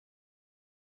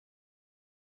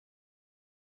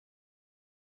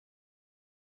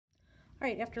All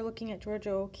right, after looking at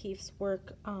Georgia O'Keeffe's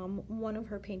work, one of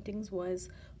her paintings was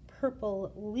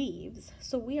purple leaves.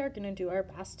 So we are going to do our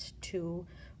best to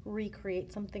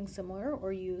recreate something similar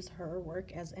or use her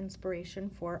work as inspiration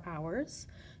for ours.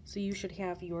 So you should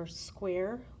have your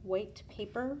square white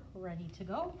paper ready to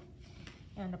go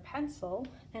and a pencil,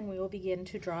 and we will begin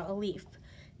to draw a leaf.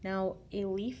 Now, a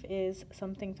leaf is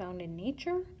something found in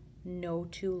nature. No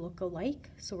two look alike,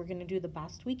 so we're going to do the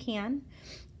best we can.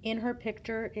 In her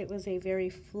picture, it was a very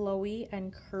flowy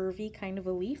and curvy kind of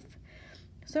a leaf.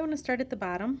 So I'm going to start at the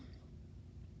bottom,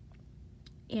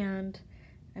 and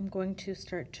I'm going to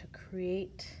start to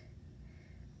create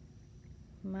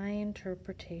my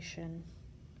interpretation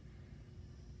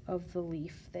of the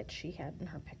leaf that she had in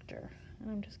her picture.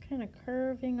 And I'm just kind of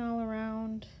curving all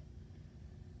around.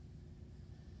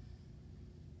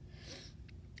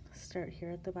 Start here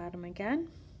at the bottom again.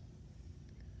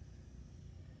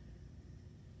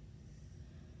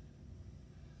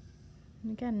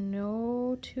 And again,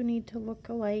 no two need to look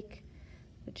alike,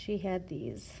 but she had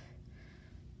these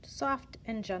soft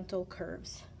and gentle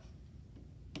curves.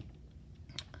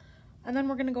 And then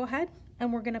we're going to go ahead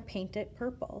and we're going to paint it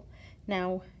purple.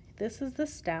 Now, this is the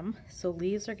stem, so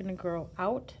leaves are going to grow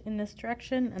out in this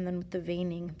direction, and then with the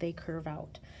veining, they curve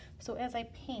out. So as I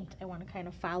paint, I want to kind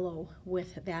of follow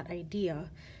with that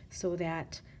idea so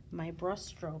that my brush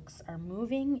strokes are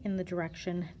moving in the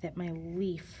direction that my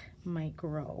leaf might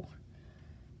grow.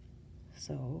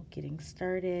 So getting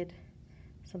started,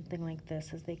 something like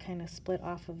this, as they kind of split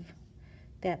off of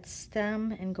that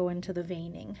stem and go into the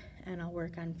veining, and I'll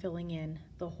work on filling in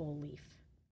the whole leaf.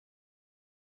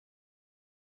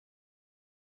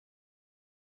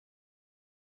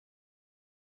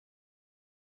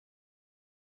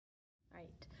 All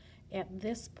right, at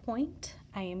this point,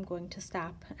 I am going to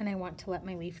stop and I want to let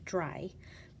my leaf dry.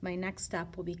 My next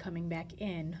step will be coming back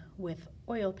in with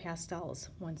oil pastels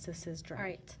once this is dry. All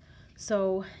right.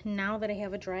 So now that I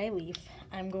have a dry leaf,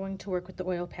 I'm going to work with the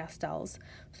oil pastels.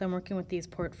 So I'm working with these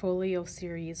Portfolio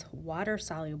Series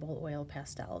water-soluble oil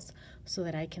pastels so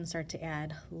that I can start to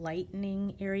add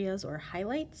lightening areas or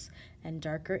highlights and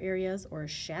darker areas or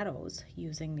shadows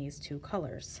using these two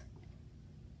colors.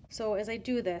 So as I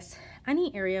do this,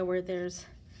 any area where there's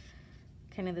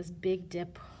kind of this big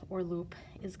dip or loop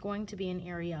is going to be an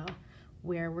area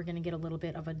where we're going to get a little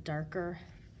bit of a darker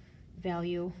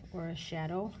value or a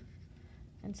shadow.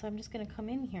 And so I'm just going to come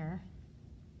in here.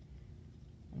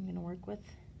 I'm going to work with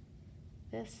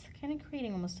this, kind of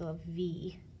creating almost a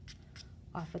V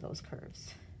off of those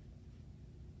curves.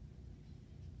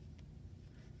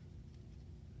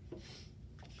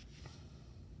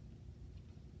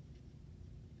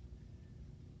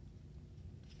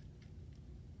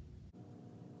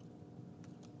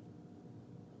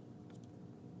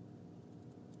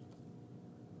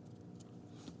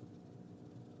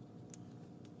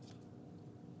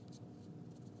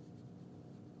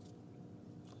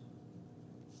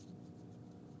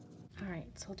 All right,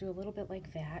 so I'll do a little bit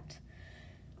like that.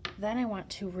 Then I want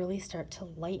to really start to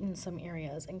lighten some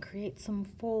areas and create some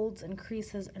folds and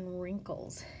creases and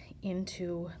wrinkles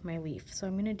into my leaf. So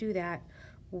I'm going to do that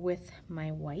with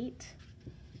my white.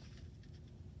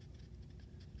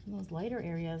 And those lighter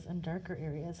areas and darker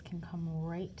areas can come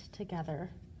right together.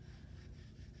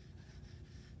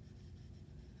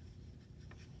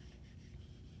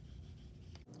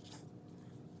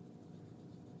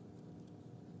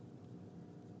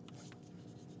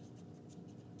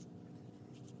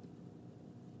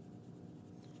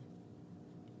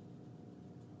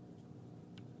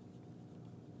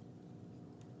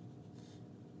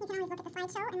 You can always look at the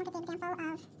slideshow and look at the example of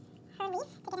her leaf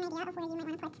to get an idea of where you might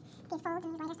want to put these folds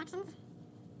and these lighter sections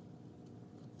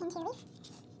into your leaf.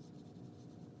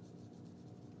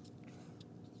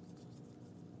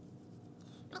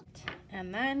 Right.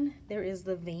 And then there is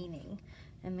the veining,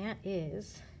 and that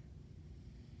is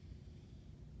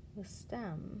the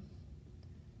stem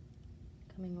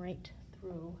coming right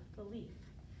through the leaf.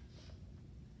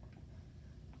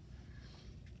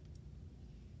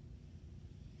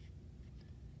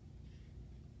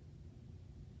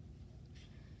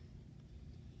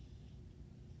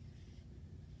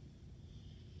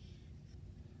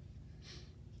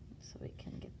 So we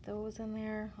can get those in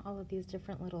there. All of these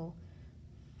different little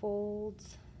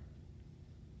folds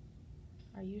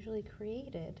are usually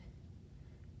created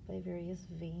by various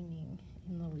veining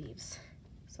in the leaves.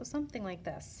 So something like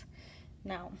this.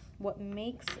 Now, what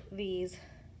makes these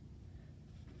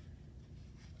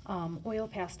oil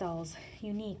pastels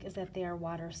unique is that they are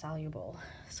water soluble.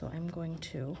 So I'm going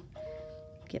to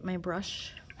get my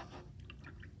brush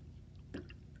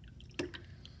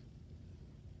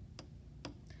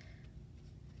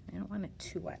I don't want it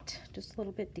too wet, just a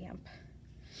little bit damp.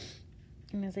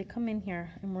 And as I come in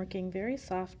here, I'm working very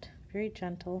soft, very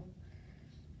gentle,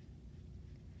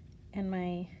 and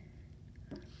my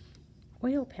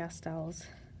oil pastels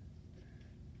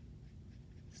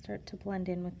start to blend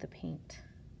in with the paint.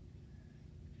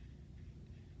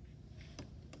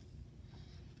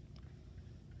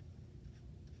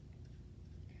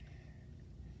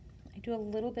 I do a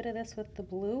little bit of this with the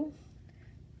blue,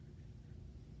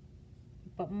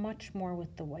 but much more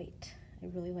with the white. I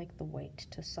really like the white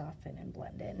to soften and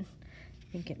blend in.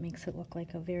 I think it makes it look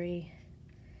like a very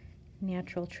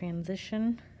natural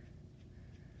transition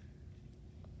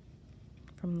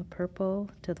from the purple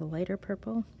to the lighter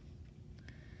purple.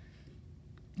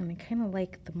 And I kind of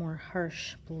like the more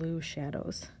harsh blue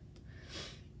shadows.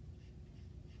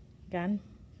 Again,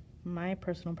 my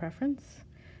personal preference.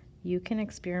 You can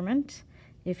experiment.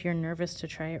 If you're nervous to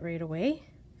try it right away,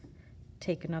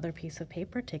 take another piece of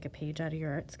paper, take a page out of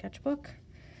your art sketchbook,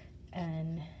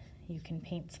 and you can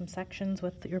paint some sections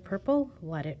with your purple,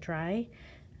 let it dry,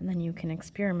 and then you can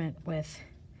experiment with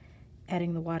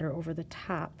adding the water over the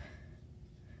top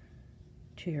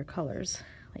to your colors.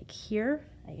 Like here,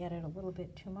 I added a little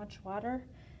bit too much water,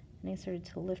 and I started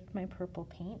to lift my purple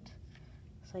paint,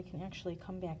 so I can actually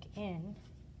come back in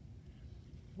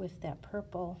with that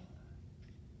purple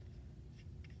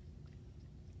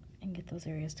and get those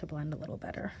areas to blend a little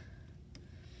better.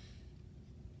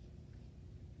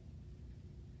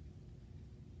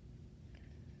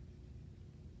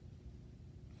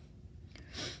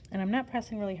 And I'm not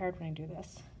pressing really hard when I do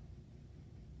this.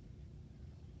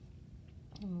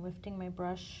 I'm lifting my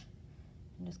brush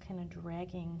and just kind of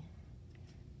dragging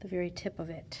the very tip of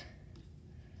it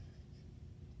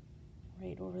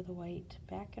right over the white,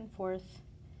 back and forth,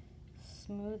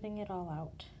 smoothing it all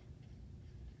out.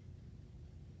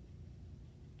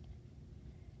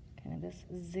 Kind of this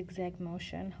zigzag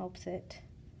motion helps it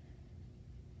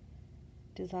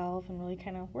dissolve and really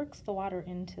kind of works the water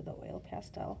into the oil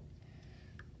pastel.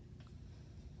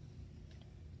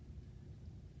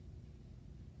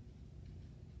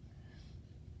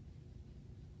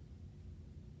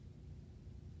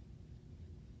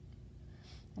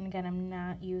 And again, I'm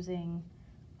not using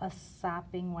a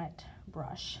sopping wet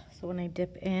brush. So when I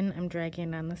dip in, I'm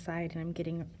dragging on the side and I'm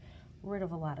getting rid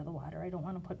of a lot of the water. I don't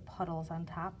want to put puddles on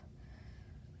top,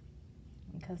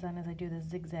 because then as I do the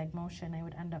zigzag motion, I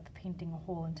would end up painting a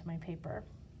hole into my paper.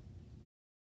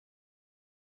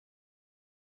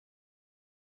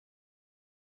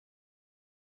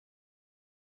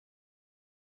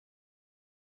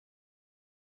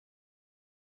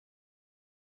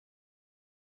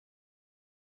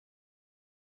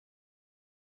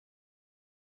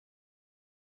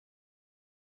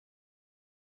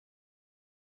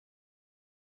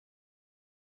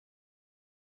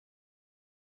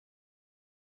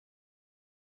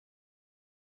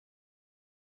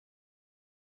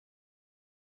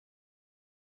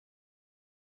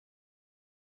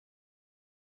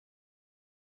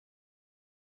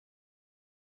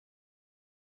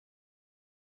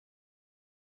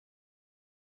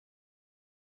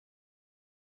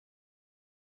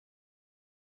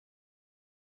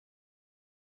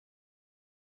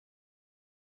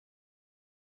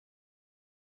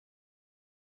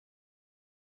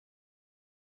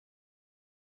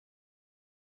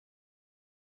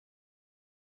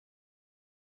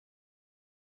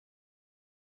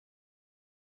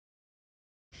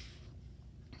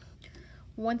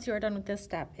 Once you are done with this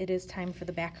step, it is time for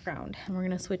the background, and we're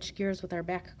going to switch gears with our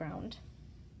background,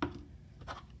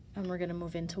 and we're going to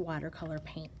move into watercolor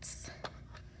paints.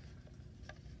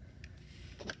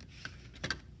 All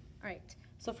right,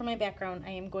 so for my background,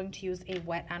 I am going to use a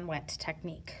wet on wet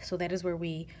technique. So that is where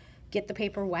we get the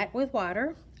paper wet with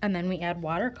water, and then we add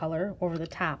watercolor over the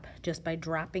top just by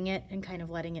dropping it and kind of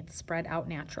letting it spread out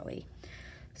naturally.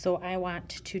 So I want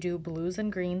to do blues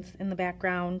and greens in the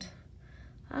background.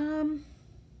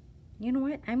 You know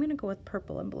what? I'm going to go with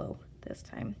purple and blue this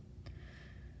time.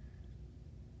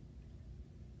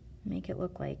 Make it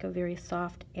look like a very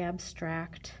soft,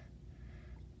 abstract.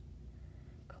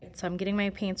 So I'm getting my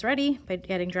paints ready by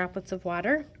adding droplets of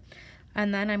water.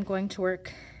 And then I'm going to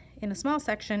work in a small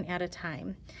section at a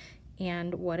time.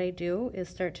 And what I do is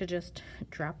start to just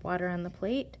drop water on the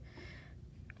plate,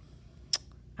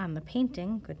 on the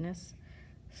painting, goodness,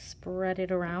 spread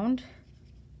it around.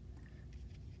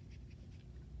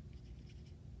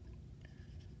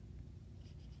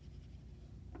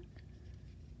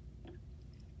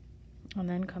 And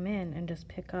then come in and just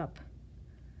pick up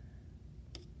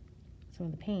some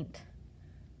of the paint.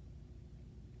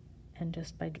 And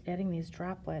just by adding these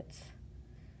droplets,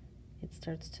 it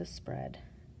starts to spread.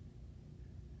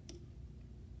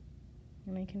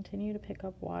 And I continue to pick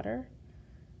up water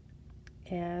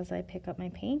as I pick up my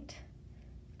paint,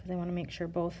 because I want to make sure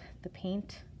both the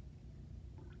paint,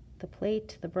 the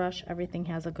plate, the brush, everything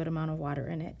has a good amount of water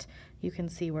in it. You can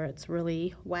see where it's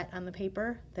really wet on the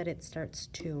paper that it starts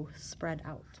to spread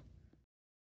out.